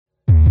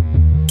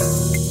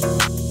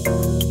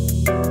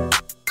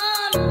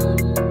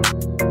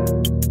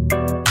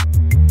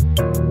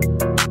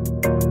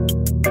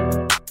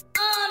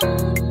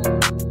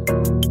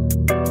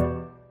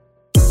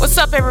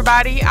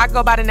everybody. I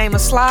go by the name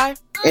of Sly.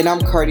 And I'm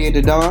Cartier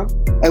the Dawn.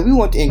 And we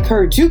want to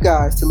encourage you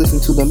guys to listen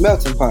to The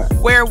Melting Pot,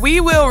 where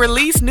we will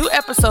release new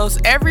episodes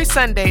every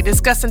Sunday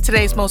discussing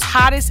today's most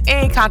hottest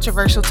and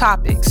controversial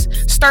topics,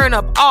 stirring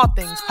up all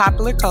things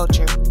popular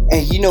culture.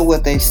 And you know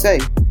what they say,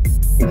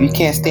 if you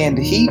can't stand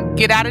the heat,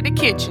 get out of the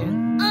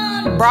kitchen.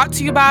 Brought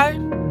to you by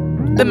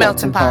The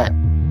Melting Pot.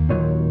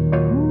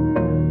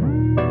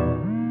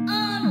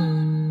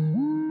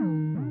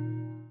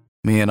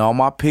 Me and all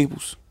my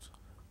peoples,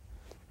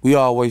 we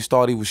always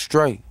thought he was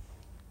straight.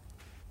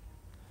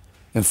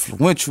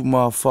 Influential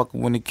motherfucker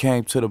when it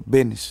came to the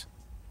business.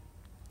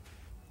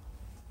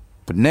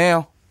 But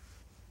now,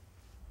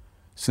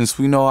 since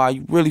we know how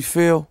you really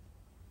feel,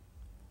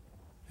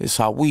 it's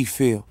how we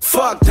feel.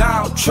 Fuck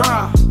Donald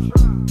Trump.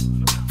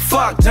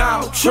 Fuck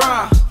Donald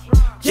Trump.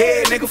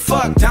 Yeah, nigga,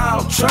 fuck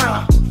Donald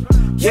Trump.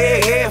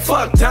 Yeah,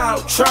 fuck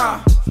Donald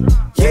Trump.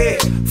 Yeah,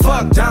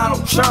 fuck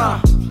Donald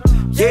Trump.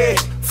 Yeah,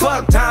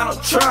 fuck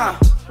Donald Trump.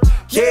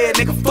 Yeah,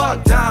 nigga,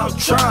 fuck Donald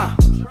Trump.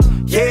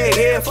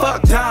 Yeah,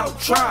 fuck Donald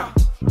Trump.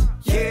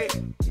 Yeah.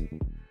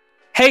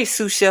 Hey,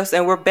 sous chefs,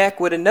 and we're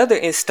back with another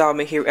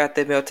installment here at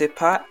the Melted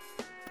Pot.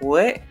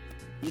 What?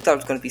 You thought it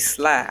was going to be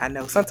Sly. I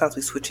know, sometimes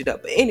we switch it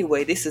up. But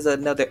anyway, this is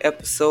another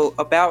episode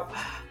about,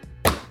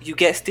 you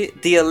guessed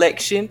it, the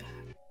election.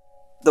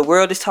 The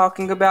world is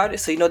talking about it,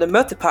 so you know the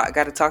Melted Pot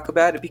got to talk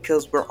about it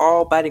because we're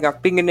all biting our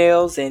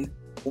fingernails and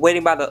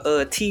waiting by the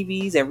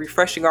TVs and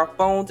refreshing our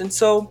phones. And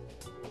so,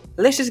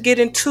 let's just get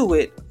into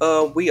it.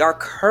 We are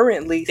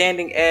currently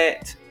standing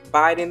at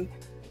Biden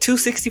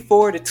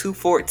 264 to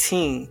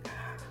 214.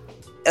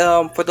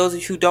 For those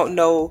of you who don't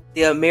know,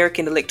 the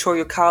American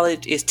Electoral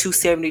College is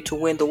 270 to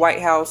win the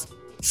White House.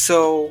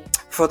 So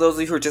for those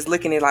of you who are just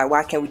looking at like,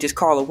 why can't we just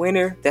call a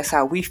winner? That's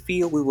how we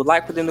feel. We would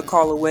like for them to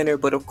call a winner,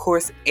 but of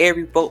course,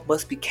 every vote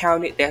must be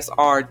counted. That's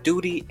our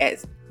duty,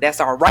 that's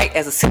our right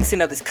as a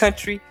citizen of this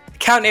country.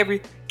 Count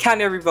every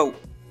vote.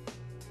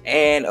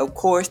 And of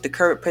course, the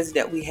current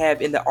president we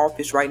have in the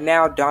office right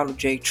now, Donald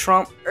J.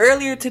 Trump.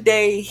 Earlier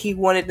today, he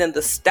wanted them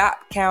to stop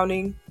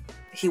counting.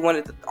 He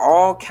wanted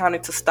all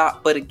counting to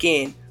stop. But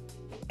again,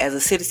 as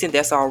a citizen,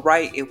 that's all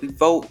right. If we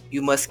vote,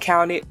 you must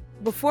count it.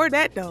 Before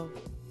that,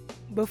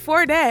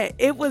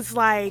 it was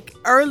like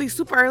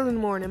super early in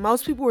the morning.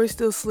 Most people were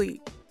still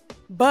asleep.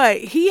 But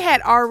he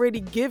had already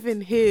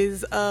given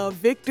his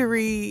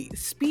victory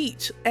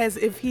speech as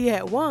if he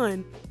had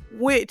won,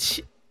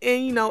 which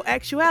in,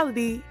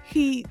 actuality,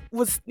 he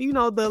was,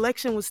 the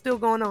election was still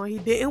going on. He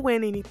didn't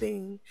win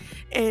anything.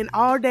 And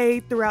all day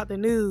throughout the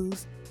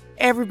news,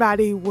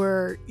 everybody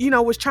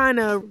was trying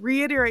to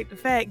reiterate the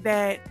fact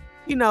that,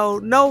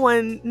 no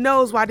one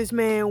knows why this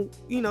man,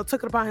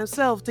 took it upon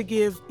himself to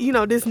give,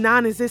 this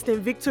non-existent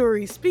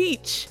victory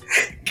speech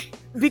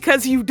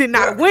because you did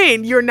not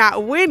win. You're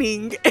not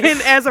winning.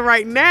 And as of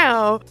right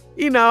now,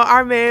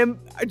 our man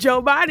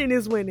Joe Biden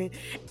is winning.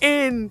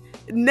 And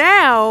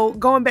now,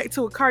 going back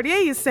to what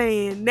Cartier is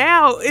saying,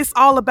 now it's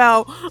all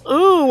about,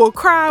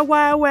 cry,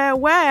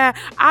 why.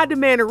 I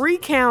demand a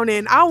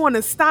recounting. I want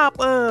to stop,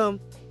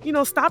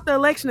 stop the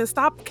election and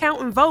stop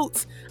counting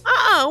votes.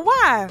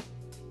 Why?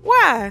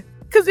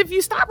 Because if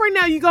you stop right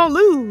now, you're going to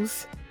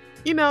lose,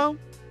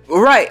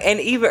 Right. And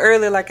even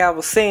earlier, like I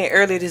was saying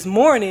earlier this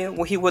morning,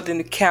 when he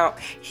wasn't to count,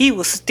 he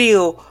was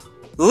still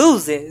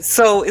losing.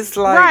 So it's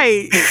like...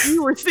 Right.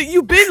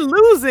 You've been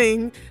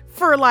losing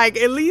for like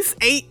at least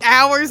 8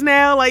 hours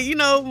now. Like,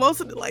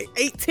 most of the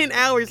 8-10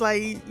 hours,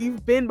 like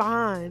you've been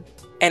behind.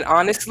 And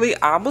honestly,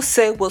 I'm going to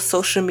say what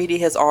social media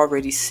has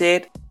already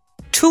said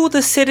to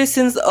the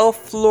citizens of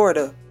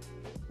Florida.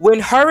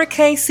 When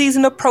hurricane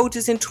season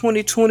approaches in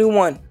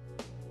 2021,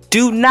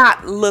 do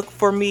not look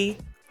for me.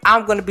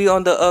 I'm going to be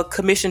on the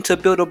commission to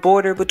build a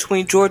border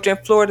between Georgia and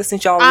Florida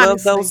since y'all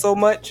love those so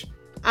much.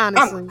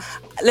 Honestly.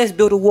 Let's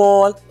build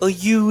a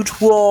huge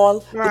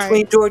wall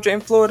between Georgia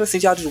and Florida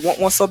since y'all just want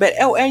one so bad.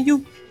 Oh, and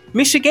you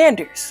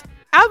Michiganders.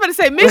 I was about to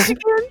say, Michigan,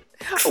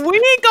 we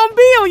ain't going to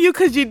be on you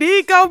because you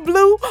did go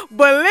blue.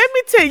 But let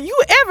me tell you,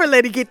 ever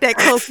let it get that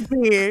close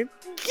again,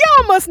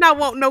 y'all must not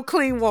want no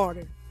clean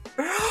water.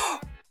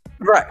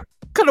 Right.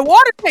 Because the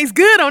water tastes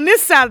good on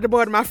this side of the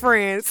border, my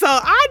friend. So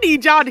I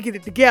need y'all to get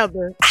it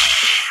together.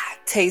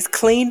 Tastes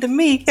clean to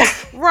me.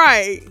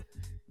 Right.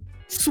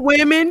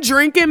 Swimming,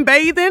 drinking,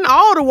 bathing,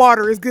 all the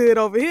water is good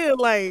over here.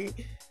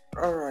 Like,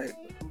 all right.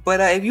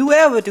 But if you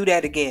ever do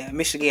that again,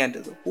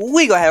 Michigan,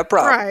 we gonna have a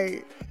problem.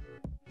 Right.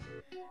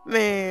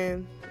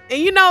 Man.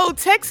 And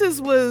Texas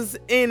was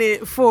in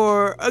it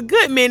for a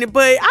good minute,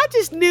 but I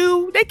just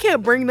knew they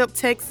kept bringing up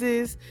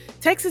Texas.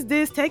 Texas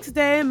this, Texas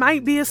that.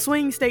 Might be a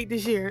swing state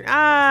this year.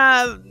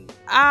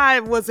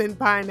 I wasn't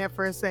buying that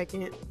for a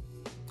second.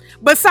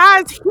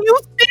 Besides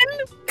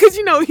Houston, because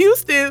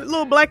Houston,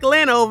 little black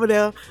Atlanta over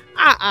there.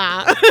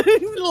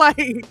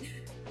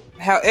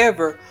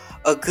 However,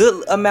 a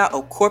good amount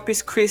of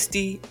Corpus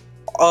Christi,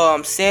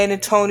 San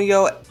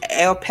Antonio,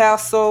 El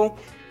Paso,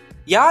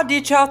 y'all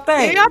did y'all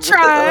thing. Yeah, y'all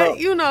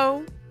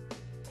tried,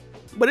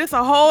 But it's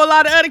a whole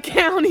lot of other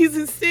counties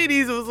and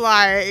cities was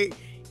like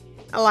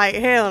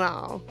hell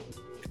no.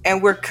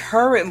 And we're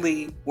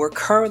currently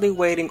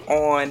waiting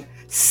on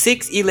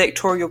 6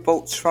 electoral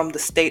votes from the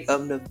state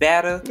of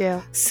Nevada.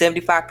 Yeah.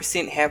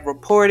 75% have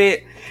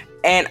reported.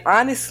 And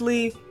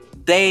honestly,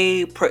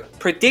 they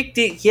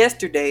predicted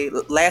yesterday,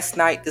 last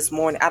night, this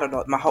morning. I don't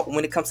know.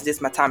 When it comes to this,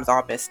 my time is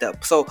all messed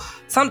up. So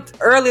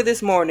earlier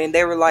this morning,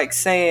 they were like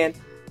saying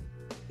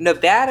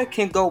Nevada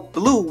can go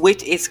blue,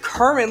 which is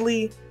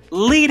currently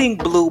leading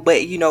blue, but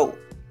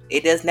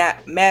it does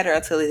not matter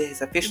until it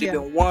has officially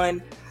been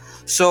won.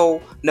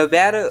 So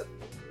Nevada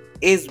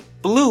is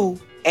blue,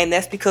 and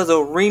that's because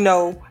of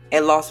Reno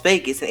and Las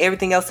Vegas, and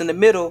everything else in the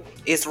middle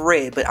is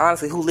red. But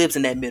honestly, who lives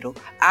in that middle?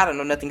 I don't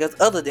know nothing else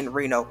other than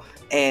Reno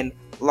and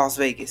Las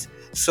Vegas.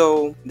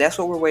 So that's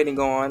what we're waiting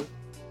on.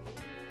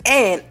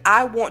 And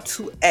I want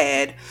to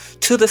add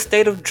to the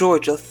state of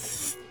Georgia,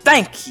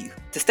 thank you.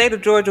 The state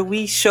of Georgia,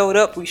 we showed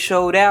up, we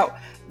showed out.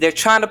 They're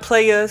trying to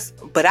play us,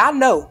 but I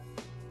know.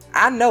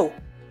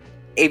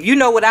 If you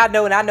know what I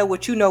know and I know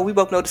what you know, we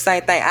both know the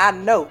same thing. I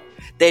know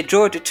that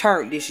Georgia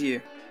turned this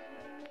year.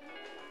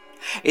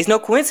 It's no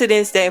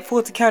coincidence that in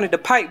Fulton County the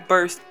pipe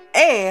burst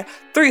and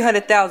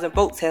 300,000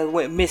 votes have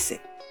went missing.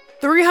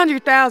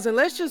 300,000.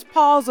 Let's just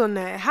pause on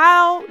that.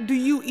 How do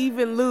you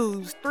even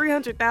lose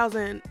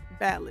 300,000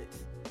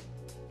 ballots?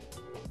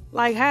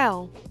 Like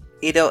how?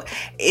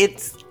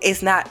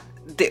 It's not.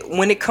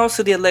 When it comes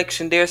to the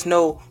election, there's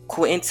no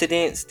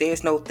coincidence.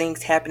 There's no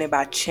things happening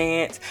by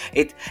chance.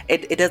 It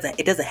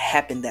doesn't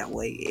happen that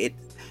way.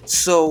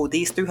 So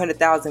these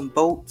 300,000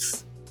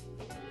 votes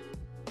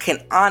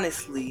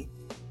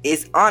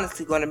is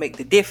honestly going to make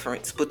the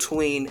difference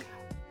between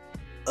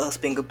us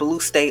being a blue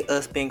state,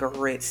 us being a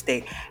red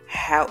state.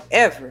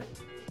 However,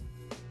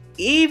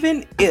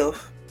 even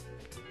if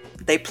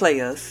they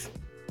play us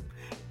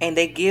and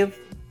they give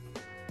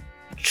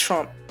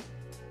Trump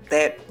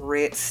that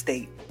red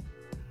state,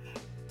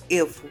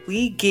 if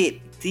we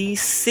get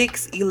these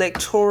 6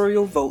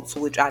 electoral votes,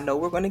 which I know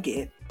we're going to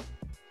get,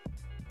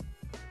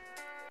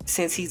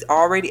 since he's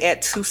already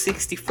at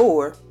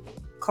 264,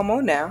 come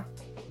on now,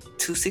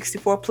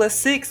 264 plus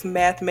 6,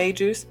 math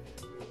majors,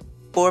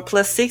 4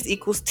 plus 6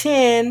 equals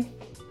 10,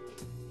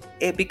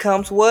 it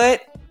becomes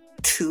what?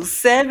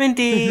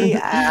 270.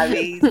 I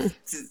mean,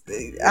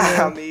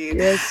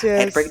 yes.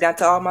 And break it down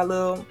to all my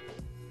little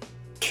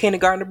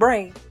kindergarten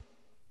brain.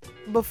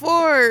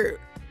 Before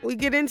we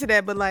get into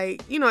that, but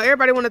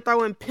everybody want to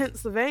throw in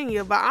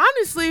Pennsylvania, but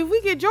honestly, if we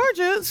get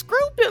Georgia, screw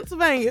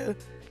Pennsylvania.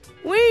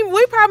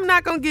 We probably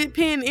not gonna get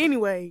Penn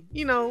anyway.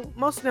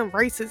 Most of them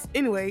racists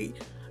anyway,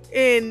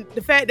 and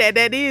the fact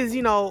that is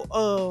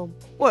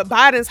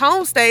Biden's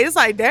home state, it's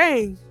like,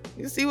 dang,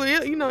 you see what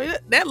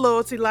that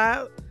loyalty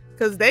lied,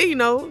 because they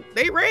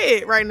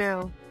red right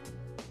now.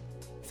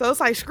 So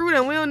it's like, screw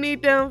them, we don't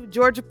need them.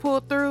 Georgia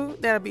pulled through,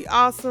 that'll be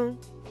awesome.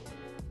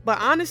 But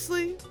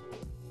honestly,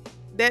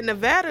 that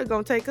Nevada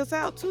gonna take us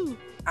out too.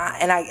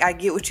 And I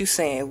get what you're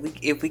saying.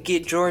 If we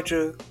get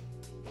Georgia,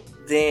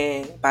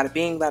 then bada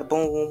bing, bada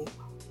boom,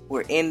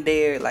 we're in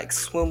there like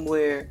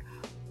swimwear.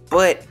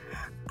 But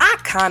I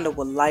kind of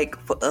would like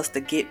for us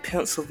to get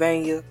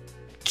Pennsylvania,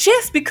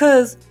 just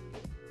because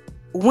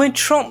when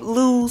Trump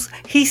lose,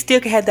 he still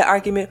can have the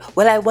argument,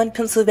 well, I won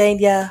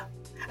Pennsylvania,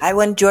 I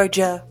won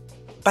Georgia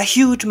by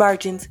huge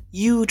margins.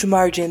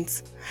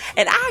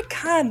 And I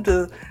kind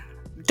of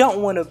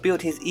don't want to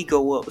build his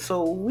ego up,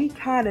 so we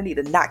kind of need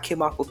to knock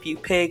him off a few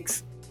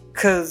pegs,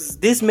 because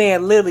this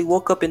man literally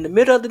woke up in the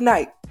middle of the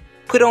night,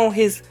 put on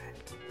his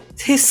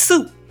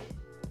suit,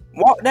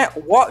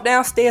 walked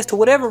downstairs to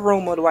whatever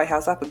room of the White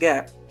House, I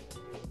forgot,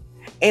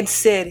 and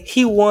said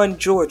he won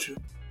Georgia,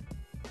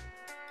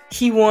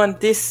 he won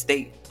this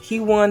state, he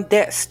won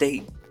that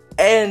state.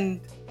 And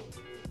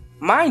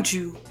mind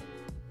you,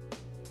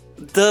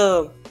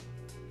 the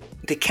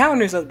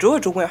counters of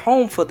Georgia went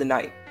home for the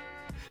night.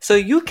 So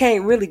you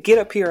can't really get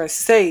up here and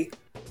say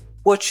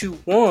what you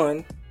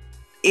won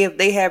if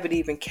they haven't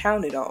even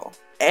counted all.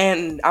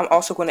 And I'm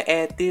also going to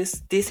add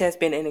this. This has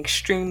been an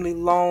extremely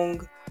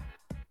long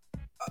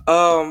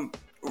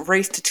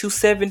race to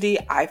 270.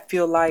 I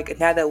feel like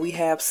now that we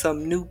have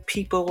some new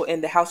people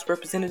in the House of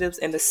Representatives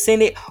and the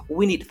Senate,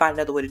 we need to find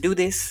another way to do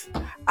this.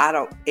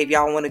 If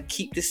y'all want to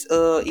keep this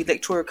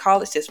electoral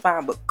college, that's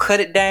fine, but cut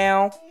it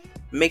down,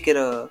 make it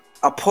a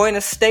point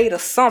of state or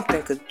something,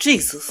 because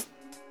Jesus,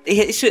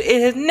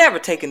 it has never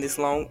taken this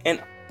long, and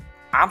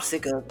I'm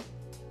sick of it.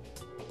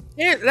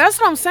 Yeah, that's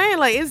what I'm saying.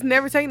 Like, it's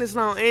never taken this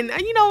long, and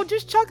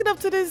just chalk it up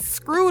to this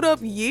screwed up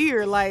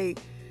year. Like,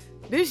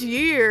 this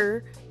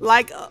year,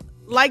 like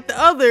the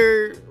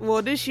other.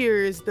 Well, this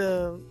year is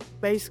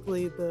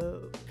basically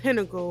the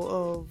pinnacle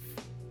of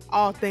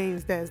all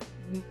things that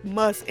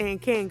must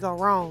and can go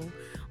wrong.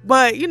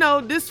 But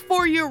this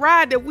 4-year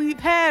ride that we've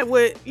had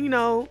with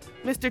Mr.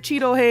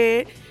 Cheeto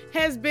Head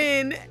has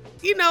been.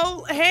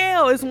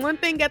 Hell is one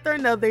thing after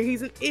another.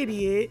 He's an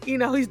idiot.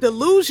 He's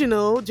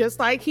delusional, just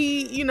like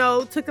he,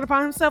 took it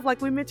upon himself,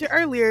 like we mentioned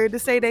earlier, to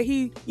say that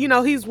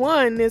he's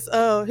won this,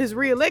 his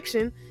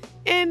re-election.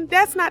 And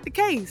that's not the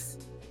case.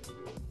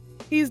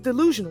 He's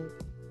delusional.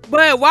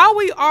 But while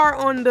we are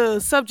on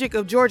the subject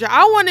of Georgia,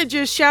 I want to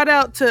just shout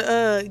out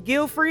to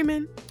Gil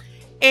Freeman.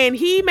 And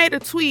he made a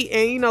tweet,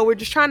 and we're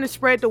just trying to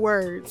spread the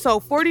word. So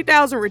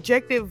 40,000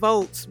 rejected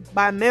votes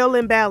by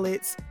mail-in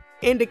ballots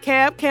in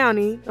DeKalb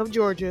County of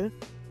Georgia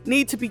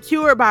need to be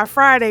cured by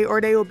Friday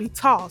or they will be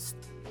tossed.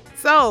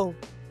 So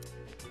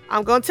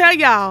I'm going to tell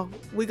y'all,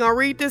 we're going to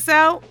read this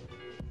out.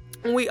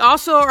 And we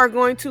also are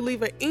going to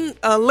leave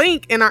a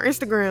link in our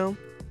Instagram,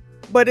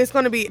 but it's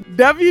going to be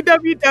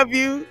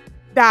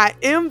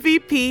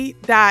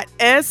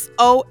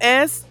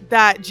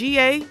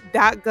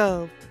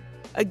www.mvp.sos.ga.gov.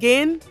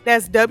 Again,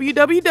 that's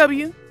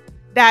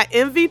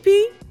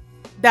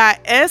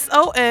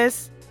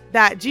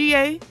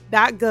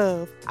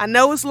www.mvp.sos.ga.gov. I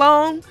know it's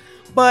long,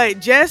 but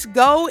just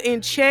go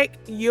and check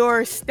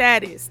your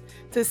status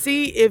to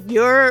see if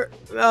your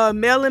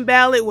mail-in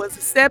ballot was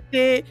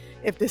accepted,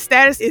 if the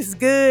status is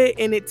good,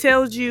 and it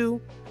tells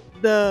you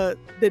the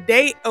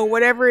date or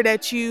whatever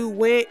that you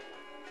went.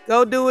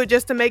 Go do it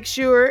just to make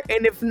sure,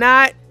 and if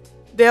not,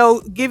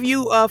 they'll give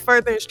you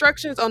further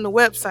instructions on the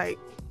website.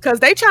 Because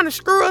they trying to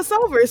screw us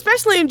over,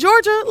 especially in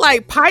Georgia,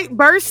 like pipe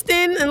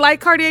bursting. And like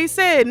Cartier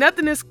said,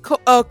 nothing is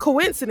a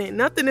coincidence.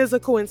 Nothing is a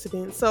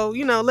coincidence. So,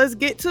 let's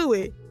get to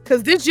it.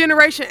 Because this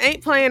generation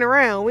ain't playing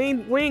around. We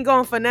ain't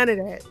going for none of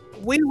that.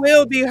 We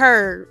will be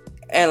heard.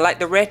 And like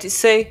the Ratchet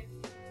say,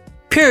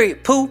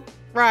 period, poo.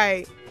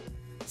 Right.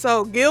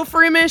 So, Gil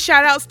Freeman,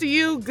 shout outs to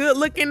you. Good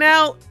looking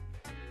out.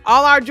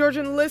 All our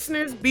Georgian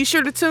listeners, be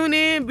sure to tune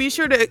in. Be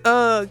sure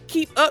to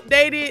keep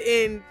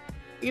updated.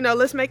 And,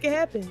 let's make it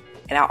happen.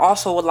 And I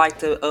also would like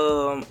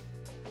to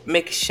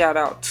make a shout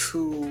out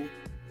to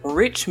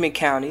Richmond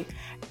County,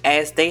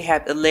 as they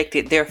have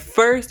elected their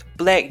first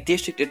black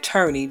district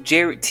attorney,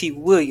 Jared T.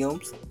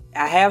 Williams.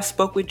 I have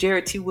spoke with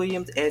Jared T.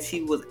 Williams as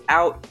he was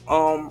out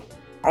on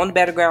the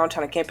battleground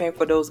trying to campaign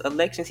for those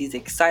elections. He's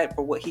excited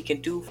for what he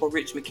can do for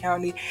Richmond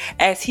County,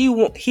 as he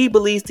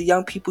believes the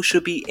young people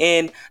should be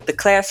in the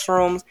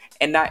classrooms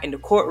and not in the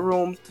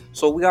courtrooms.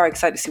 So we are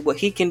excited to see what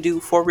he can do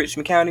for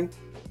Richmond County.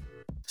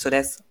 So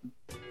that's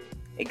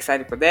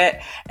excited for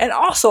that. And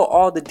also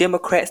all the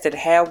Democrats that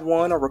have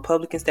won or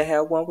Republicans that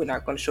have won. We're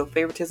not going to show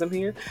favoritism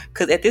here,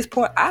 because at this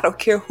point I don't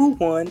care who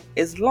won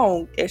as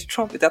long as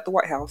Trump is at the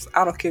White House.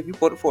 I don't care if you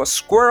voted for a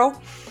squirrel.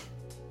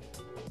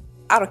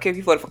 I don't care if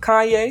you voted for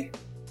Kanye.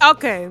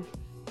 Okay,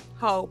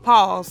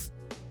 pause.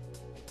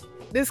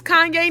 This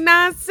Kanye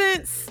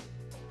nonsense,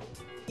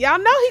 y'all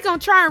know he gonna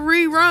try and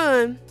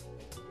rerun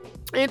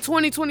in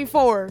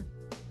 2024,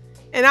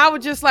 and I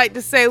would just like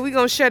to say we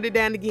gonna shut it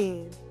down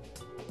again.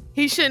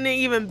 He shouldn't have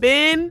even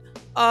been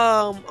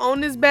on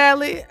this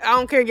ballot. I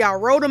don't care if y'all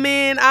wrote him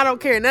in. I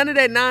don't care. None of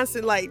that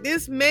nonsense. Like,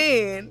 this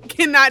man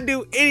cannot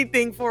do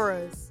anything for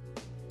us.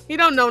 He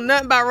don't know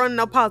nothing about running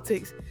no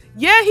politics.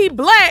 Yeah, he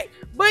black,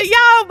 but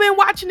y'all been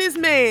watching this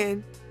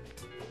man.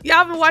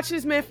 Y'all been watching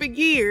this man for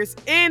years,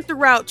 and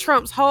throughout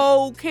Trump's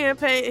whole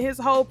campaign, his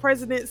whole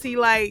presidency.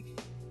 Like,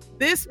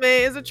 this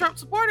man is a Trump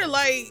supporter.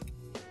 Like,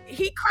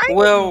 he crazy.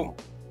 Well,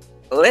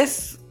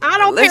 I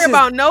don't care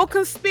about no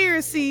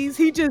conspiracies.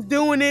 He just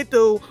doing it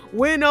to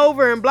win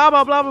over and blah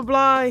blah blah blah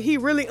blah. He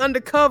really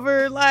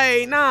undercover.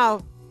 Like, nah.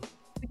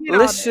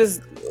 Let's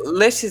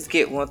just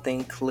get one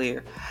thing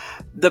clear.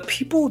 The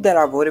people that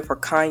are voting for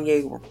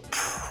Kanye were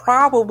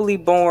probably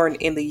born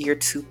in the year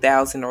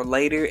 2000 or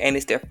later, and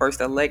it's their first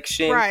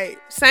election. Right.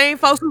 Same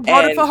folks who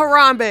voted for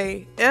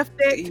Harambe. F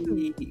that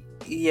too.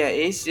 Yeah,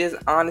 it's just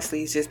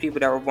people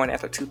that were born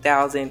after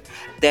 2000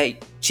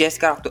 that just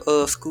got off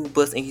the school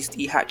bus and used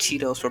to eat hot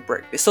Cheetos for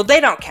breakfast. So they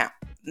don't count.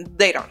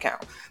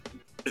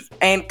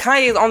 And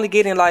Kanye is only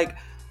getting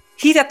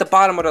he's at the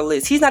bottom of the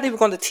list. He's not even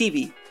on the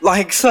TV.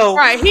 Right, he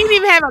didn't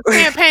even have a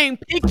campaign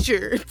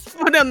picture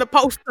for them to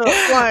post up.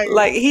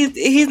 Like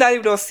he's not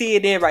even on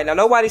CNN right now.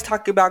 Nobody's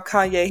talking about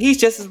Kanye. He's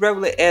just as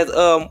relevant as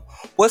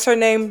what's her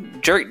name?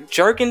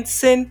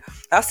 Jurgensen.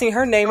 I seen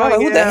her name. I'm like,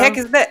 who the heck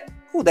is that?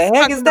 Who the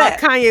heck is that?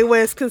 Kanye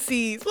West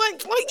concedes.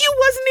 Like you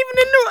wasn't even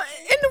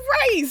in the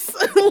race.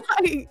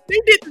 Like,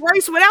 they did the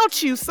race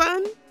without you,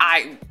 son.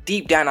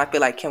 Deep down, I feel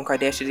like Kim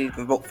Kardashian didn't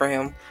even vote for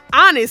him.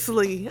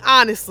 Honestly.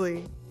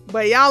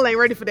 But y'all ain't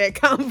ready for that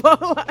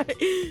combo.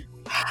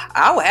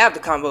 I would have the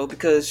combo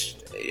because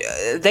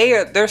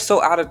they're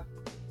so out of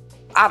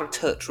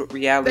touch with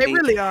reality. They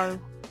really are.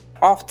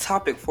 Off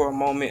topic for a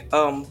moment.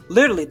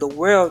 Literally, the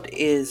world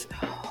is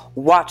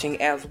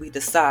watching as we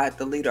decide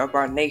the leader of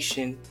our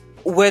nation.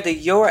 Whether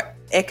your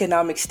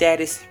economic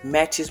status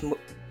matches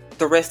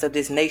the rest of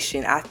this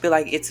nation, I feel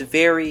like it's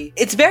very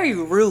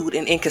rude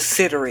and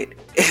inconsiderate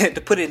to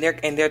put it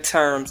in their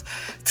terms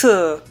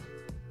to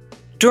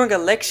during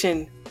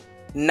election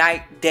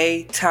night,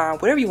 day, time,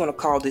 whatever you want to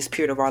call this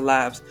period of our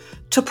lives,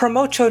 to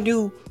promote your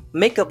new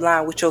makeup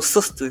line with your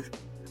sister.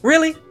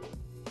 Really?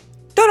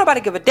 Don't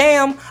nobody give a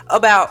damn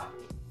about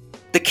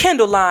the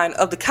Kendall line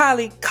of the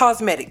Kylie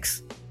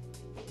Cosmetics.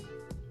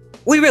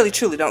 We really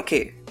truly don't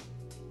care.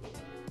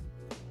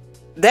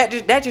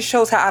 That just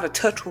shows how out of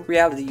touch with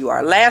reality you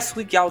are. Last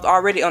week y'all was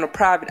already on a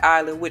private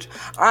island, which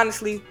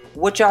honestly,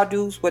 what y'all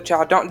do is what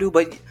y'all don't do,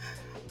 but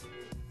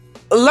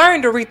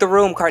Learn to read the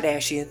room,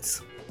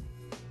 Kardashians.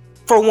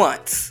 For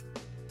once.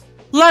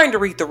 Learn to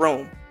read the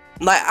room.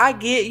 Like, I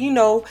get,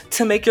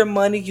 to make your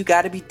money, you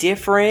got to be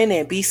different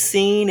and be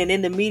seen and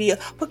in the media.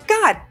 But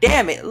god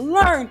damn it,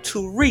 learn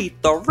to read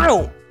the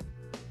room.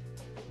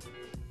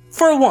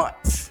 For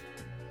once.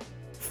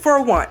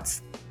 For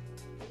once.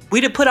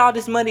 We done put all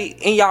this money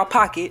in y'all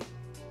pocket.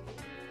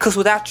 Because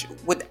without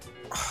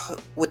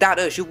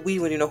us, we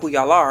wouldn't know who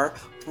y'all are.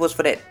 If it was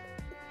for that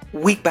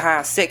week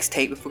behind sex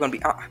tape, if we're going to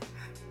be...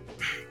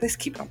 let's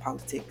keep it on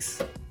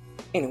politics.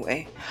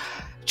 Anyway,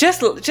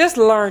 just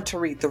learn to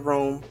read the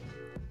room.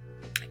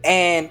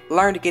 And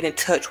learn to get in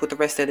touch with the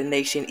rest of the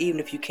nation,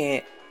 even if you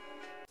can't.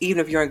 Even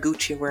if you're in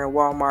Gucci and we're in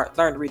Walmart,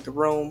 learn to read the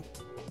room.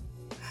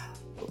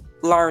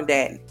 Learn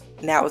that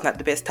now is not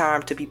the best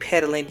time to be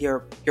peddling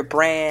your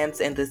brands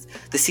and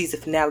the season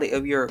finale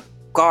of your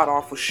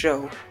god-awful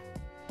show.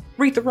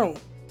 Read the room.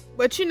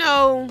 But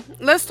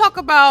let's talk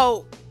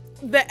about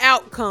the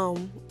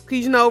outcome.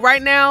 Because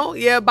right now,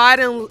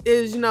 Biden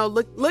is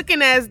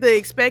looking as the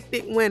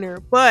expected winner,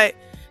 but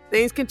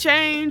things can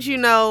change,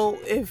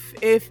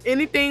 if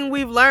anything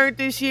we've learned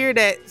this year,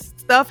 that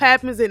stuff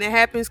happens and it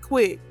happens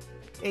quick.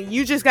 And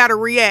you just got to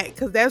react,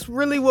 because that's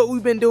really what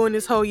we've been doing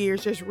this whole year,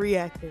 is just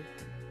reacting.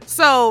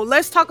 So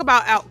let's talk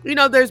about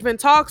there's been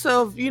talks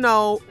of,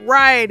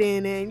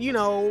 rioting and,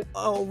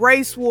 a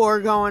race war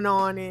going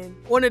on. And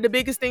one of the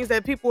biggest things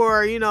that people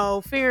are,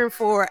 fearing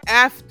for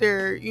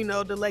after,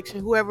 the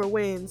election, whoever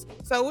wins.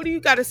 So what do you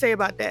got to say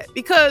about that?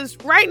 Because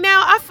right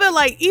now, I feel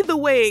like either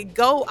way it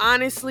go,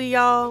 honestly,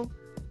 y'all,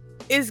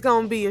 it's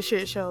gonna be a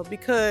shit show,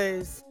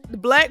 because the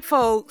black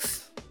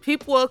folks,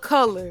 people of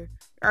color,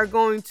 are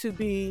going to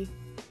be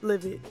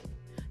livid.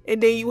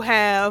 And then you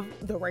have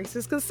the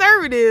racist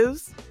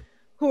conservatives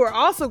who are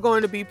also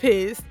going to be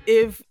pissed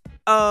if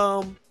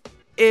Biden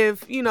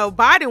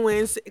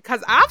wins,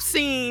 because I've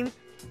seen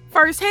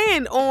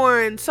firsthand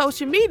on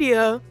social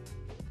media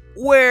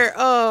where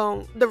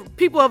the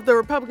people of the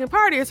Republican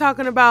Party are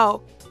talking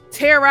about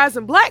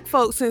terrorizing black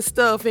folks and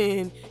stuff,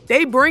 and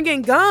they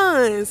bringing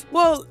guns.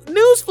 Well,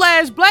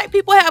 newsflash, black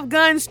people have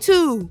guns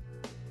too.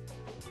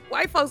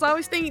 White folks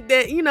always think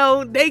that,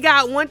 they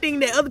got one thing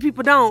that other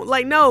people don't.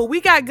 Like, no, we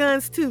got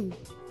guns too.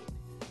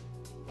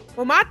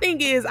 Well, my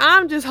thing is,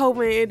 I'm just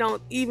hoping it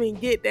don't even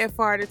get that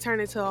far to turn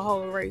into a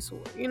whole race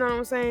war. You know what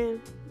I'm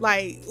saying?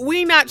 Like,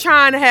 we not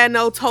trying to have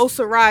no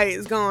Tulsa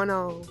riots going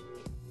on.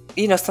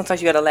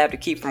 Sometimes you gotta laugh to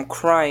keep from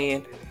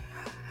crying.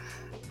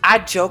 I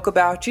joke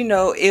about,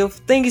 if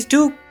things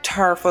do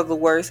turn for the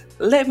worse,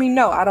 let me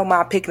know. I don't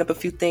mind picking up a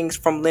few things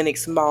from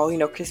Lenox Mall.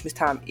 Christmas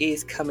time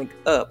is coming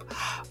up.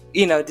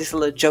 Just a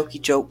little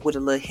jokey joke with a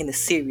little hint of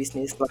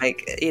seriousness.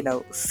 Like,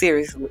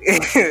 seriously.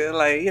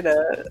 Like,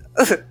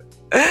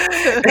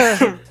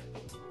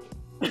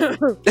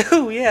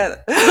 Oh, yeah.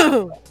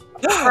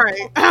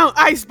 Right.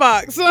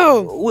 Icebox.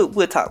 Oh.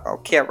 We'll talk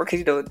on camera,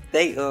 because,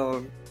 they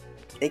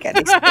got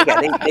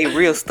they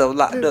real stuff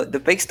locked up. The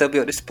fake stuff be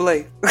on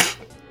display.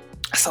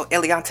 So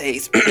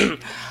Eliantes.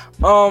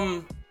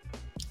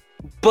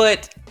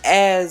 But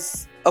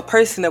as a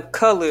person of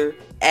color,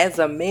 as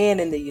a man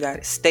in the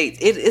United States,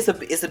 it's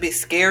a bit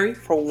scary,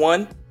 for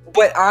one.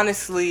 But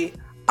honestly,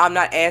 I'm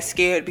not as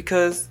scared,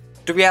 because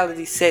the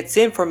reality sets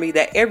in for me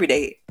that every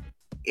day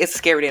it's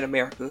scary in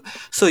America.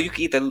 So you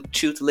can either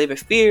choose to live in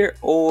fear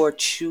or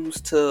choose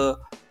to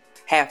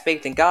have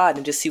faith in God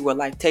and just see where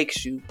life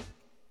takes you.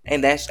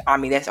 And that's the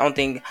only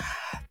thing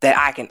that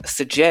I can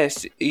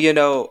suggest,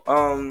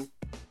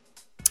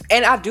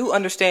 And I do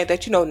understand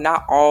that,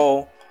 not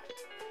all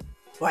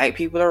white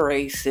people are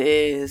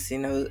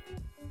racist,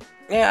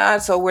 Yeah,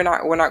 so we're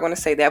not going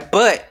to say that.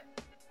 But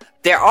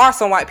there are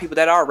some white people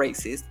that are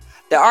racist.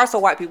 There are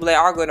some white people that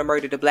are going to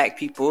murder the black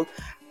people.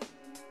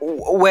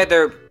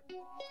 Whether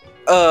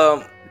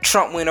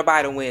Trump wins or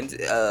Biden wins,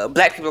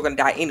 black people are going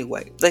to die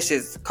anyway. Let's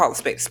just call a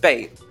spade a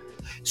spade.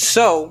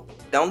 So,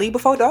 don't leave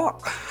before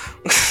dark.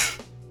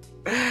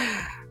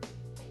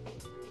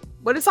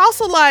 But it's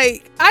also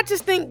like, I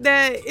just think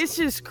that it's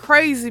just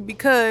crazy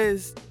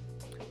because,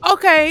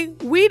 okay,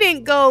 we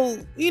didn't go,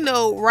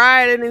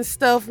 rioting and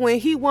stuff when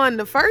he won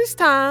the first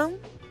time.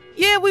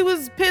 Yeah, we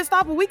was pissed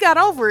off, but we got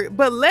over it.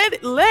 But let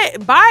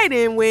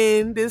Biden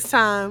win this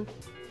time.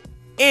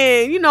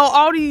 And,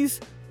 all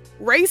these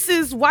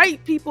racist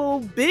white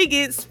people,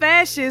 bigots,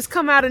 fascists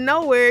come out of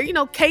nowhere.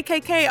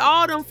 KKK,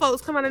 all them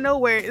folks come out of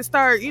nowhere and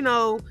start,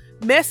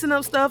 messing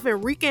up stuff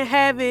and wreaking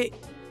havoc.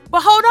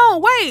 But hold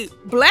on, wait.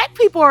 Black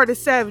people are the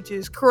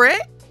savages,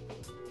 correct?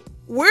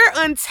 We're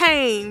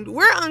untamed.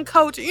 We're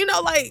uncultured.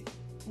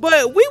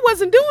 But we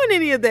wasn't doing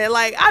any of that.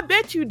 Like, I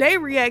bet you their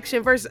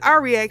reaction versus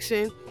our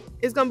reaction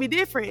is going to be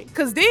different.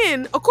 Because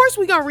then, of course,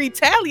 we're going to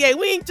retaliate.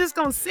 We ain't just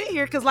going to sit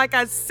here. Because like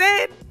I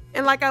said,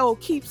 and like I will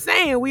keep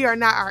saying, we are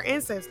not our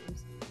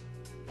ancestors.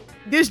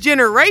 This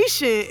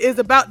generation is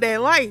about their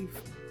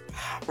life.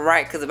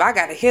 Right, because if I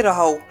got to hit a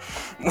hoe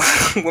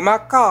with my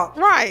car.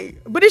 Right.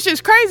 But it's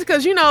just crazy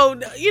because, we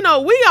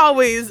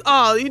always,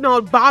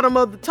 bottom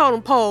of the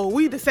totem pole.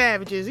 We the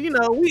savages,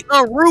 we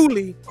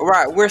unruly.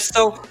 Right, we're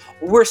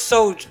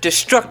so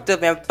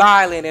destructive and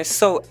violent and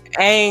so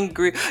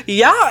angry.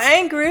 Y'all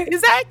angry.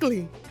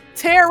 Exactly.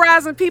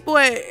 Terrorizing people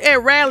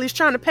at rallies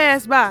trying to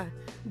pass by.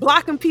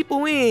 Blocking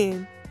people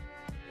in.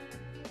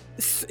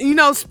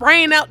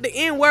 Spraying out the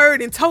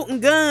N-word and toting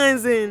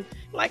guns and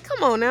like,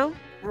 come on now.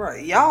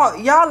 Right,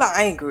 y'all are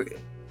angry.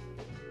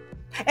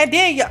 And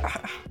then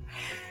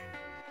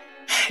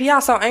y'all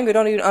so angry,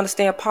 don't even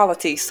understand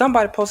politics.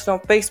 Somebody posted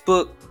on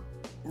Facebook,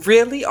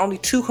 really? Only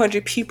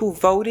 200 people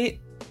voted?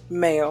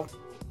 Ma'am.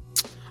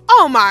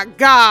 Oh my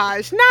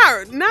gosh.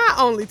 Not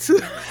only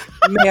two.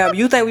 Ma'am,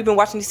 you think we've been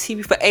watching this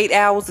TV for 8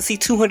 hours to see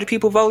 200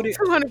 people voted?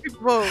 200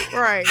 people vote,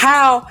 right.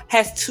 How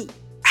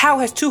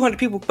has 200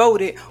 people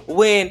voted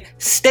when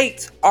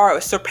states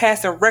are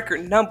surpassing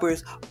record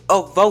numbers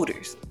of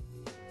voters?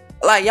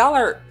 Like, y'all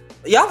are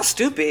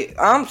stupid.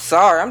 I'm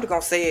sorry. I'm just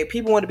gonna say it.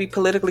 People want to be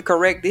politically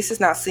correct. This is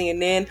not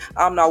CNN.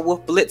 I'm not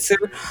Wolf Blitzer.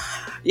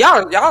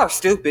 Y'all are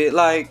stupid.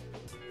 Like,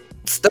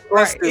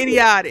 right, stupid.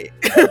 Idiotic.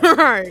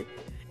 Right.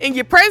 And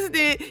your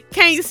president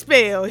can't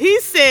spell. He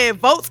said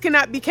votes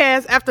cannot be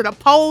cast after the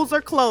polls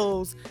are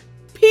closed.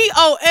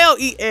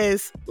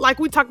 POLES, like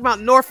we talk about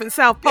North and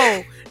South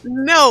Pole.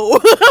 No,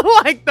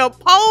 like the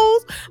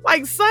polls,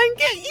 like son,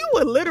 you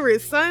illiterate,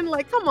 son.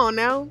 Like, come on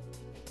now.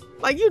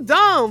 Like, you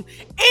dumb.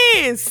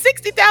 And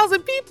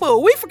 60,000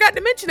 people. We forgot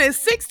to mention that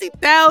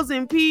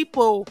 60,000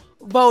 people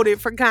voted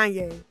for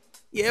Kanye.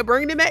 Yeah,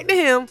 bringing it back to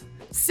him.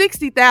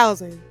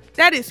 60,000.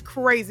 That is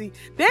crazy.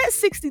 That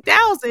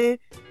 60,000,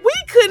 we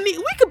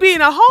could be in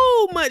a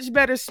whole much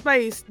better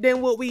space than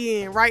what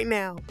we in right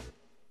now.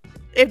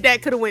 If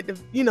that could have went to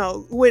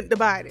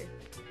Biden.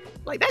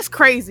 Like, that's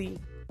crazy.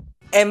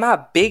 And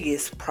my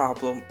biggest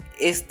problem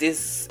is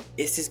this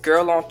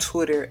girl on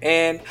Twitter,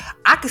 and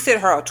I consider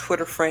her a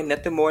Twitter friend,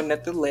 nothing more,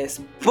 nothing less.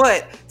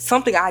 But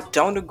something I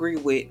don't agree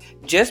with,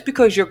 just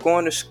because you're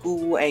going to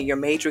school and you're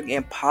majoring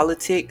in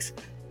politics,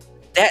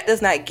 that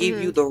does not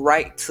give you the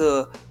right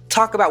to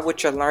talk about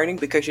what you're learning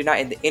because you're not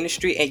in the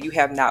industry and you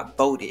have not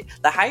voted.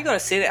 Like, how are you going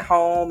to sit at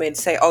home and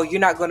say, oh,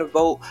 you're not going to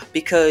vote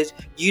because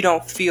you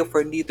don't feel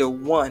for neither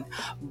one?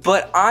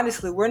 But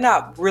honestly, we're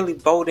not really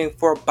voting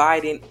for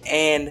Biden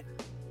and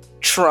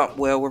Trump.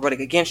 Well, we're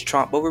voting against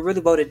Trump, but we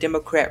really voted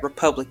Democrat,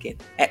 Republican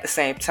at the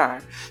same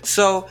time.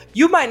 So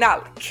you might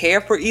not care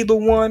for either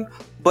one,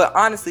 but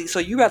honestly, so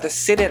you rather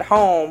sit at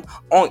home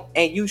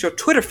and use your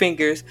Twitter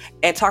fingers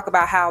and talk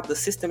about how the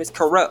system is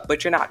corrupt,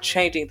 but you're not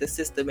changing the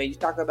system. And you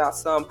talk about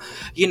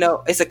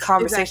it's a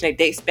conversation that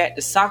dates back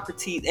to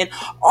Socrates, and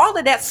all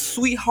of that,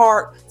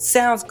 sweetheart,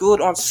 sounds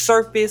good on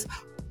surface,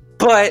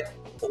 but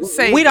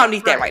we don't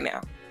need that right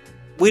now.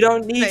 We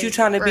don't need you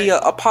trying to be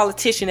a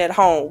politician at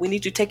home. We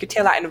need you to take your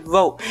tail out and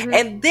vote. Mm-hmm.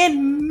 And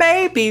then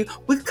maybe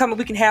we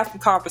can have some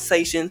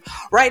conversations.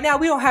 Right now,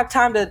 we don't have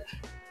time to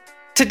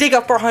dig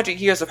up 400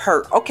 years of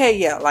hurt. Okay,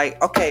 yeah,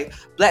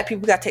 black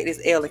people, we got to take this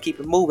L and keep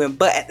it moving.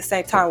 But at the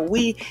same time,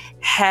 we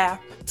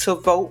have to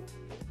vote.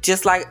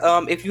 Just like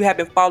if you have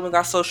been following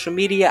our social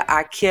media,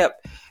 I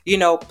kept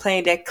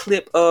playing that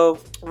clip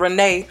of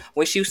Renee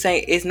when she was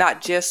saying it's not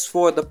just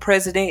for the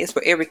president, it's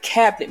for every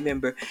cabinet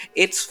member.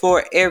 It's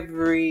for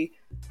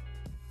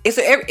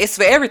it's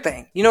for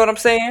everything. You know what I'm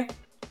saying?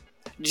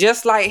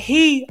 Just like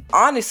he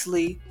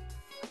honestly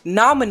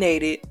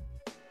nominated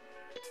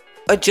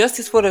a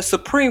justice for the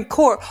Supreme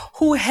Court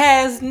who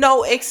has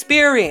no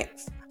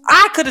experience.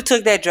 I could have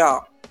took that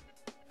job.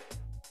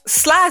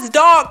 Sly's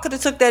dog could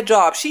have took that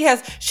job. She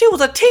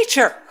was a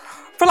teacher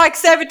for like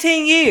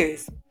 17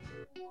 years.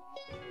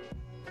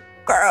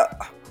 Girl.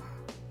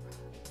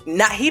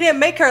 Now, he didn't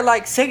make her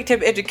like Secretary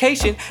of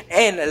Education.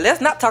 And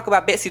let's not talk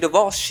about Betsy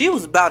DeVos. She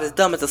was about as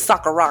dumb as a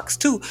sack of rocks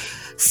too.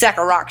 Sack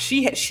of rocks.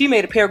 She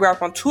made a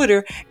paragraph on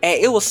Twitter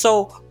and it was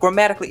so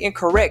grammatically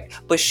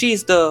incorrect. But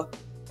she's the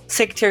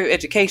Secretary of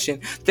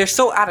Education. They're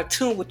so out of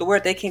tune with the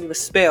word they can't even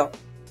spell.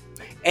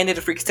 And they're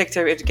the freaking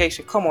Secretary of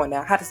Education. Come on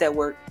now. How does that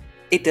work?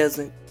 It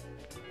doesn't.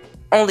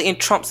 Only in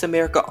Trump's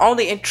America.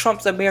 Only in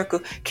Trump's America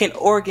can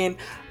Oregon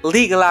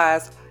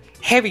legalize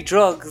heavy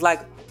drugs like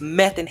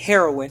meth and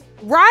heroin.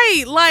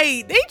 Right,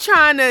 like they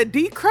trying to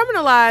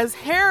decriminalize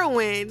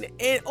heroin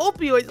and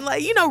opioids,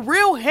 like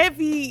real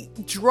heavy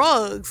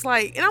drugs.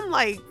 Like, and I'm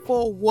like,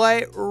 for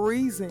what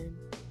reason?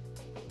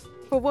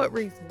 For what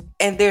reason?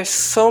 And there's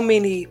so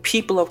many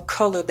people of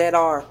color that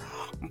are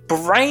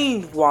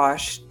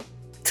brainwashed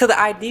to the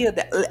idea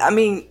that,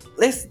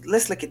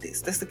 let's look at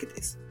this. Let's look at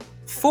this.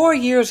 4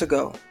 years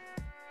ago,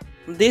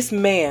 this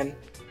man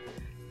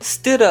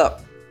stood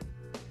up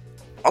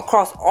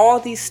across all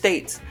these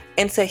states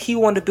and said he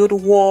wanted to build a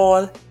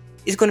wall.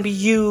 It's going to be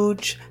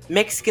huge.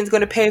 Mexico's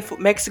going to pay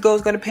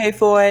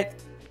for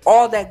it.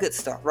 All that good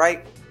stuff,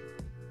 right?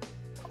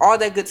 All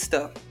that good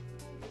stuff.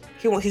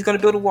 He's going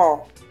to build a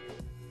wall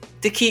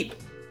to keep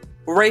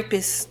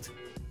rapists,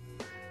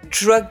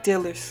 drug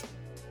dealers,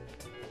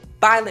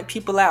 violent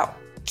people out.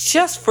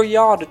 Just for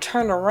y'all to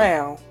turn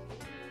around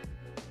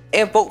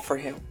and vote for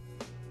him.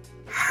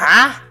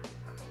 Huh?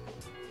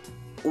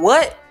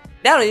 What?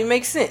 That don't even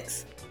make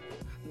sense.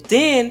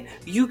 Then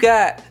you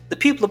got the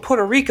people of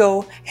Puerto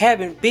Rico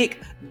having big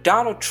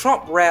Donald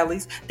Trump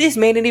rallies. This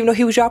man didn't even know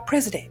he was y'all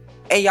president.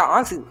 And y'all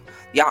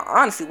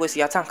honestly waste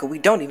y'all time because we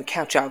don't even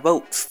count y'all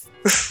votes.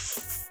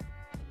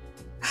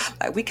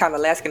 Like, we count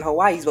Alaska and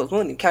Hawaii's votes. We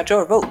don't even count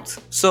your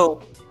votes.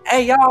 So,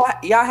 hey, y'all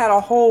had a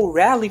whole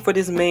rally for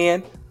this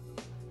man.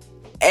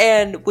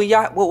 And when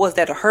y'all, what was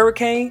that, a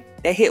hurricane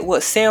that hit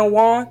San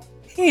Juan?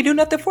 He didn't do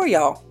nothing for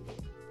y'all.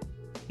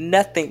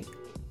 Nothing.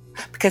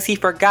 Because he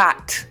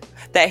forgot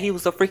that he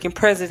was the freaking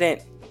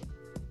president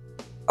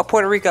of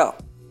Puerto Rico.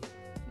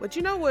 But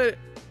you know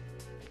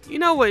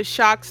what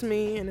shocks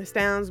me and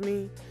astounds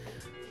me?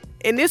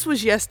 And this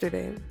was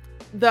yesterday.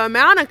 The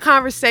amount of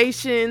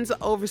conversations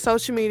over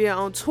social media,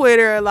 on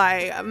Twitter,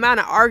 like amount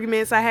of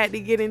arguments I had to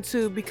get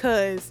into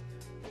because,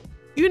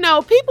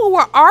 people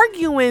were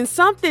arguing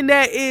something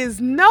that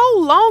is no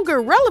longer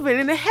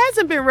relevant, and it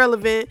hasn't been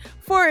relevant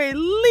for at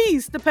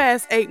least the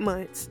past 8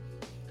 months.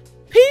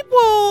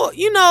 People,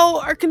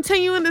 are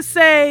continuing to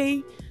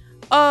say,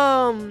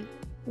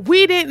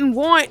 we didn't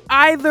want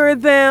either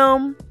of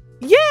them.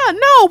 Yeah,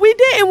 no, we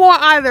didn't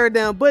want either of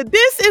them, but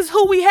this is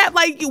who we have.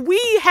 Like, we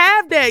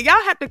have that.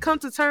 Y'all have to come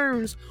to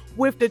terms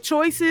with the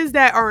choices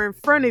that are in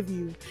front of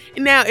you.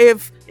 Now,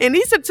 and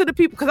these are to the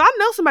people, because I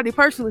know somebody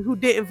personally who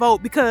didn't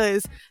vote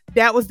because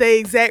that was the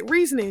exact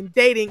reasoning.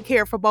 They didn't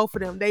care for both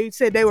of them. They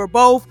said they were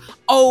both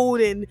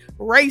old and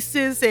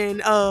racist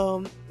and,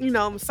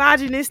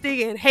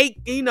 misogynistic and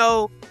hate,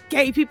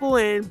 gay people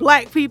and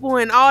black people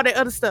and all that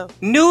other stuff.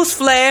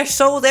 Newsflash,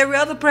 so was every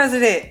other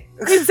president.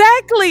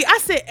 Exactly. I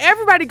said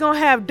everybody gonna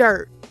have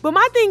dirt. But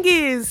my thing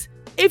is,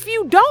 if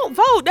you don't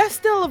vote, that's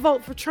still a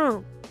vote for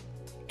Trump.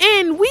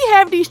 And we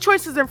have these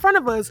choices in front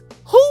of us.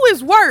 Who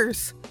is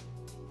worse?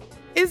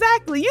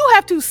 Exactly. You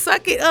have to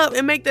suck it up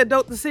and make the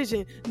adult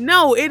decision.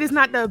 No, it is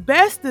not the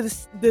best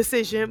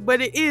decision,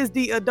 but it is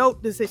the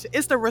adult decision.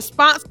 It's the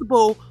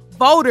responsible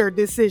voter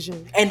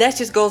decision. And that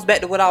just goes back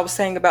to what I was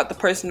saying about the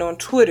person on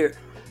Twitter.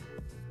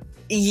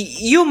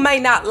 You may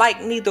not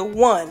like neither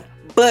one,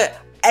 but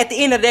at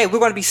the end of the day, we're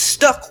going to be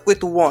stuck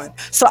with one.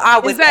 So I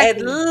would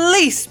at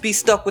least be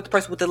stuck with the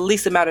person with the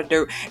least amount of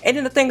dirt. And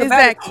then the thing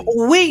about it,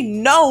 we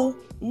know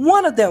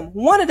one of them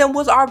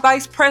was our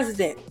vice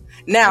president.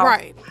 Now,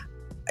 right.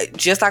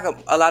 Just like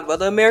a lot of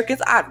other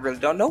Americans, I really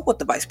don't know what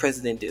the vice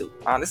president do,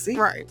 honestly.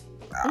 Right.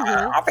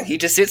 I think he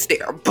just sits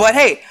there. But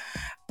hey,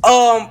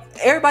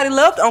 everybody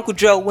loved Uncle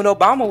Joe when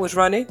Obama was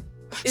running.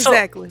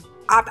 Exactly. So,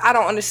 I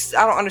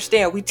don't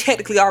understand. We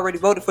technically already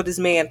voted for this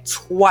man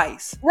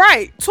twice.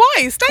 Right,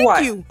 twice.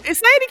 Thank you. And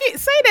say it again.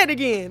 Say that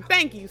again.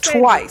 Thank you.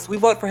 Twice. We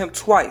voted for him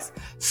twice.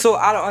 So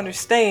I don't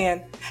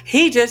understand.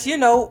 He just,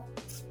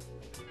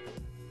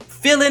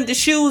 filling the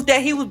shoes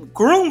that he was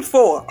groomed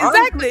for.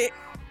 Exactly.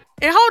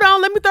 And hold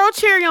on, let me throw a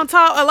cherry on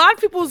top. A lot of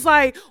people was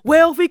like,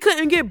 well, if we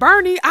couldn't get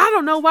Bernie, I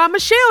don't know why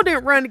Michelle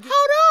didn't run again.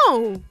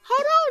 Hold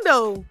on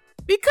though.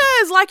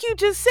 Because like you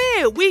just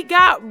said, we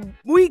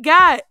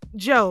got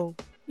Joe.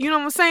 You know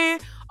what I'm saying?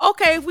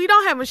 Okay, if we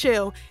don't have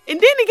Michelle. And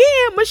then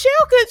again, Michelle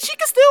could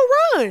still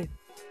run.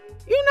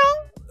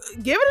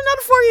 Give it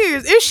another 4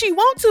 years if she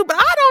want to, but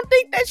I don't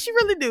think that she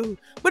really do.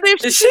 But if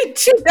she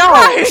don't,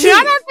 right,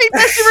 I don't think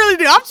that she really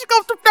do. I'm just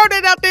gonna throw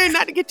that out there,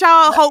 not to get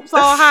y'all hopes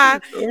all high.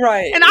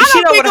 Right. And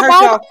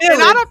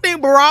I don't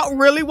think Barack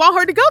really want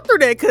her to go through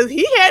that because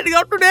he had to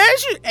go through that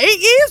 8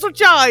 years with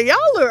y'all.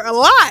 Y'all are a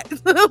lot.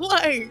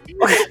 Like,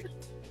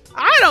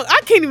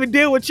 I can't even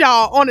deal with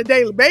y'all on a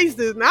daily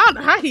basis. And I don't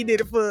know how he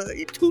did it for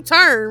 2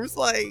 terms.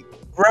 Like,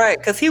 right,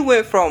 because he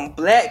went from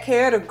black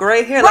hair to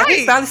gray hair. Right.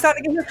 Like,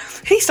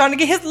 he's starting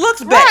to get his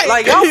looks back. Right.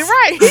 Like, y'all,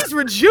 right. He's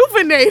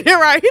rejuvenated.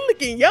 Right. He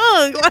looking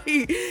young.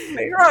 Like,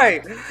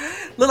 right.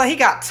 Look like he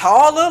got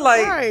taller.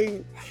 Like,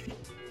 right.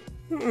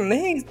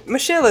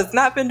 Michelle has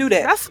not been do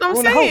that. That's what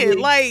I'm saying.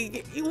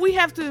 Like, we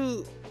have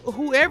to,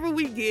 whoever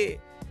we get,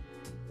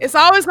 it's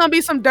always going to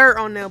be some dirt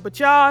on them, but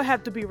y'all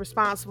have to be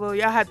responsible.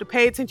 Y'all have to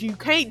pay attention. You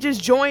can't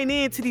just join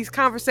into these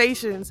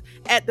conversations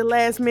at the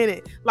last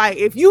minute. Like,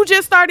 if you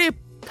just started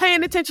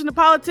paying attention to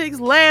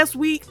politics last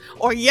week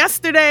or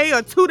yesterday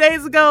or 2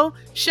 days ago,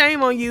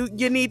 shame on you.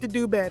 You need to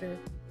do better.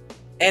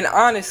 And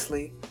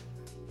honestly,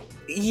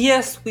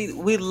 yes,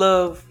 we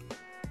love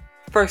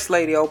First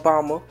Lady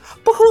Obama,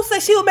 but who said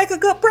she would make a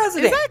good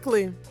president?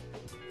 Exactly.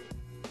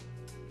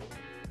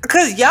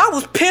 Because y'all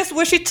was pissed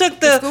when she took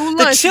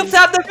the chips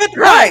out the fifth.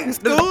 Right.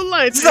 School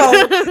lunch.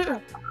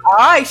 So, all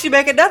right, she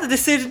make another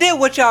decision. Then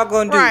what y'all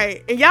gonna do?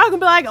 Right. And y'all gonna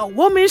be like, a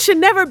woman should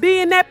never be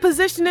in that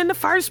position in the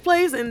first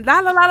place, and la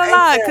la la la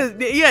la. Because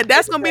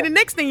that's gonna be the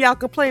next thing y'all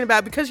complain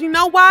about. Because you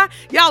know why?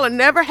 Y'all are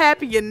never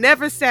happy. You're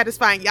never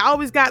satisfied. Y'all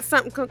always got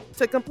something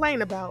to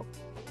complain about,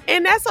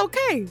 and that's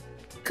okay.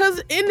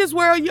 Because in this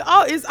world,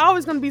 it's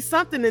always gonna be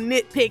something to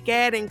nitpick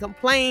at and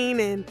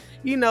complain and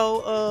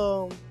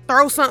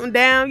throw something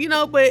down.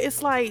 But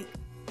it's like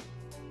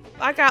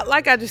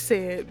I just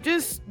said,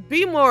 just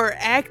be more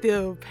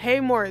active, pay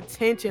more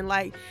attention.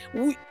 Like,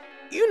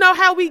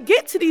 how we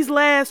get to these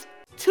last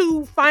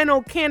two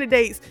final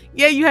candidates.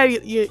 Yeah, you have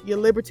your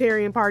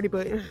Libertarian Party,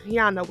 but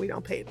y'all know we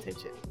don't pay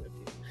attention.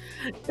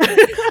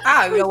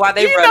 I don't know why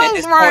they run at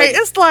this right? point.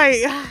 It's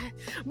like,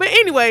 but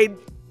anyway,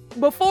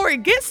 before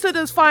it gets to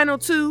this final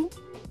two,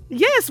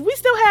 yes, we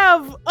still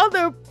have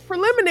other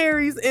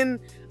preliminaries and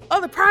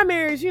other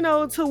primaries, you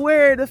know, to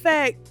where the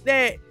fact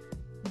that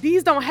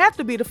these don't have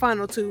to be the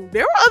final two.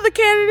 There were other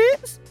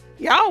candidates.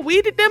 Y'all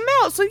weeded them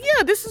out. So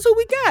yeah, this is who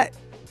we got.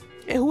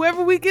 And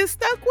whoever we get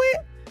stuck with,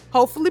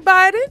 hopefully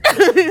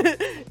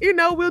Biden, you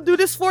know, we'll do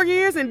this 4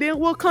 years and then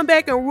we'll come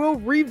back and we'll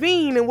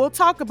revene and we'll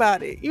talk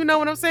about it. You know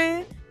what I'm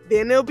saying?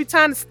 Then there'll be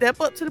time to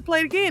step up to the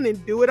plate again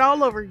and do it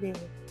all over again.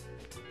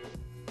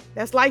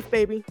 That's life,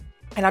 baby.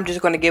 And I'm just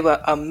going to give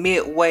a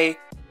midway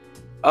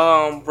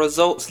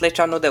results. Let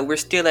y'all know that we're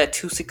still at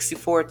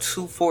 264,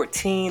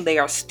 214. They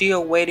are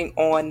still waiting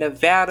on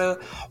Nevada,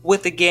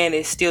 with again,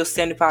 it's still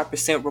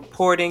 75%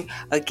 reporting.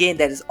 Again,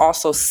 that is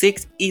also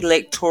 6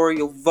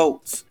 electoral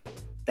votes.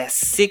 That's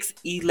 6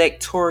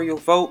 electoral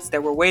votes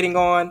that we're waiting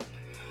on.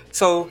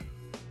 So,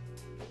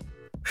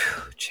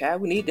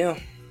 Chad, we need them.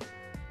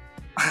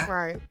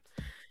 Right.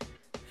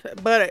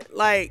 But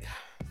like,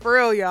 for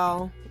real,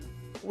 y'all,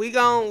 we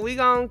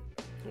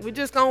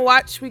just gonna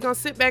watch. We gonna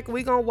sit back and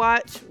we gonna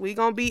watch. We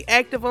gonna be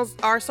active on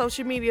our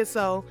social media.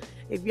 So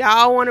if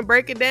y'all want to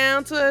break it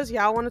down to us,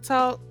 y'all want to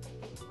talk,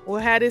 we'll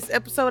have this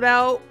episode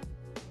out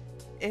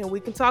and we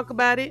can talk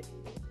about it.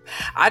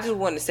 I just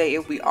want to say,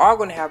 if we are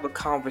going to have a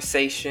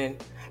conversation,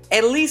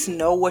 at least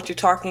know what you're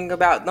talking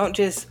about. Don't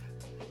just,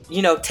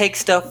 you know, take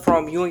stuff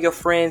from you and your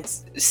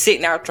friends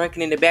sitting out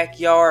drinking in the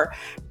backyard.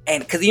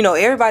 And because, you know,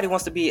 everybody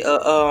wants to be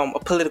a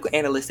political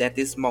analyst at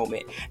this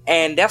moment.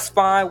 And that's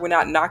fine. We're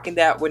not knocking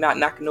that. We're not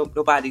knocking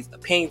nobody's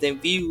opinions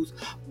and views.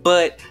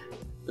 But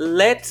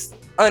let's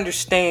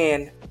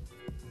understand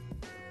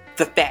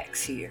the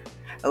facts here.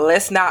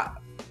 Let's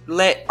not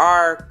let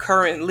our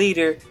current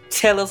leader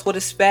tell us what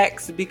is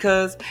facts.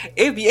 Because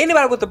if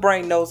anybody with a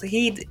brain knows,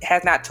 he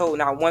has not told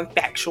not one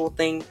factual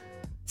thing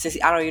since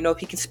I don't even know if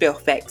he can spell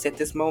facts at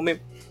this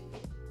moment.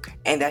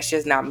 And that's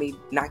just not me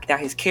knocking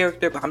out his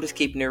character, but I'm just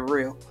keeping it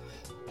real.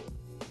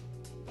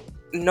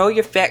 Know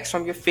your facts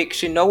from your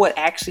fiction. Know what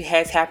actually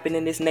has happened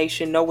in this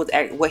nation. Know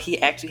what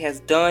he actually has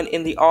done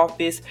in the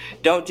office.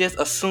 Don't just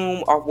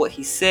assume of what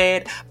he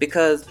said,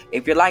 because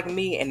if you're like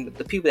me and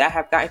the people that I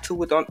have gotten to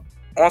with on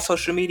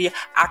social media,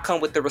 I come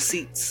with the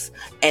receipts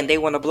and they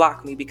want to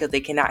block me because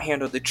they cannot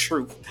handle the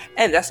truth.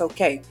 And that's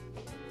okay.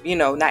 You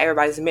know, not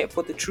everybody's meant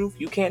for the truth.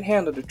 You can't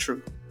handle the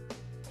truth.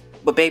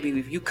 But baby,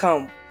 if you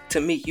come to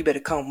me, you better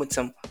come with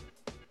some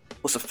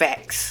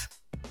facts,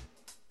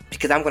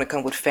 because I'm gonna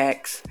come with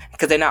facts,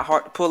 because they're not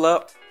hard to pull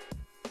up.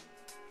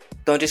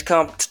 Don't just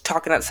come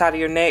talking outside of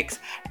your necks.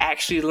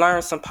 Actually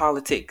learn some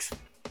politics.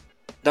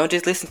 Don't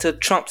just listen to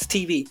Trump's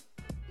TV,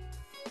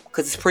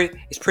 because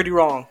it's pretty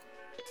wrong.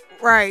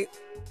 Right.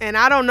 And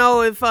I don't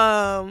know if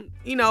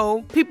you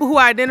know, people who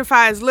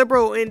identify as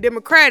liberal and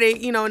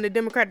democratic, you know, in the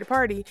Democratic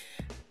Party,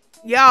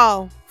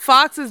 y'all,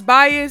 Fox is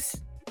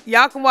biased.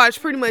 Y'all can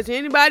watch pretty much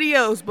anybody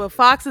else, but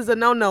Fox is a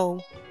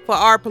no-no for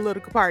our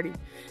political party.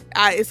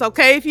 It's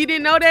okay if you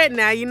didn't know that.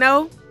 Now you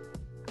know.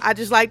 I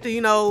just like to,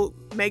 you know,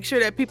 make sure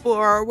that people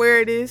are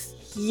aware of this.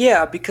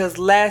 Yeah, because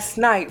last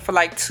night for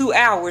like 2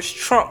 hours,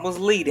 Trump was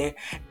leading,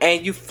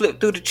 and you flip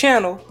through the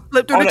channel.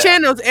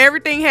 Channels,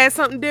 everything has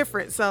something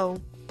different. So,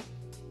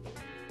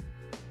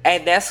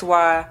 and that's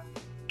why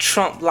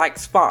Trump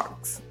likes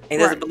Fox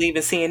and doesn't believe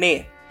in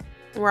CNN.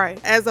 Right.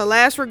 As a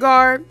last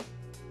regard,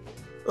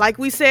 like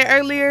we said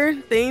earlier,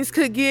 things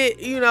could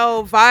get, you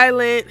know,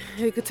 violent.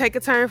 It could take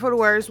a turn for the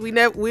worse. We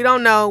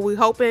don't know. We're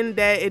hoping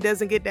that it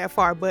doesn't get that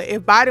far. But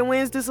if Biden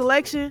wins this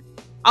election,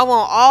 I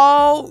want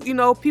all, you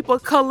know, people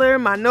of color,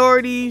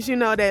 minorities, you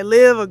know, that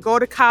live or go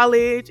to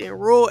college in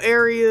rural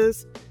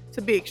areas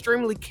to be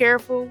extremely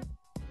careful.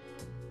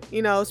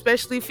 You know,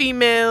 especially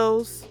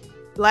females,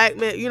 black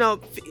men, you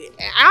know,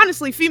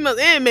 honestly, females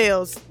and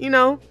males, you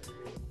know,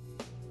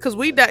 because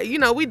we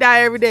die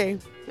every day.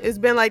 It's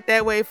been like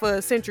that way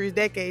for centuries,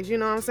 decades. You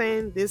know what I'm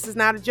saying? This is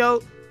not a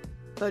joke.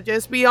 So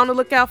just be on the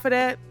lookout for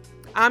that.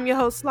 I'm your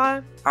host,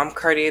 Sly. I'm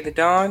Cartier the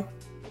Dawn.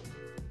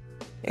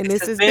 And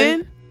this has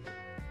been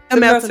The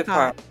Melting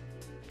Pot.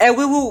 And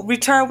we will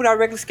return with our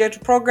regular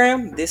scheduled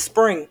program this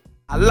spring.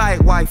 I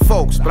like white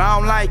folks, but I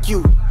don't like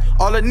you.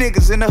 All the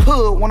niggas in the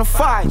hood wanna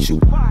fight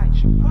you.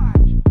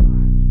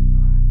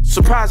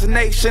 Surprise the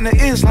nation of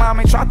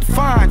Islam ain't tried to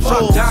find you.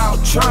 Fuck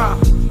Donald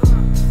Trump.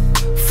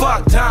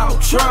 Fuck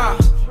Donald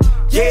Trump.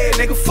 Yeah,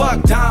 nigga,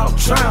 fuck Donald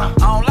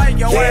Trump. I don't like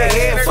your ass.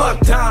 Yeah, fuck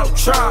Donald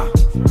Trump.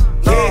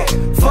 Yeah,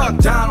 fuck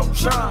Donald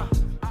Trump.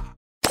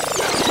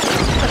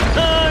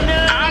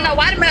 I don't know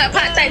why the Melting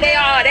Pot say they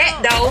all that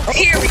though.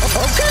 Period.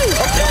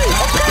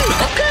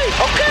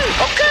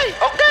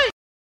 Okay.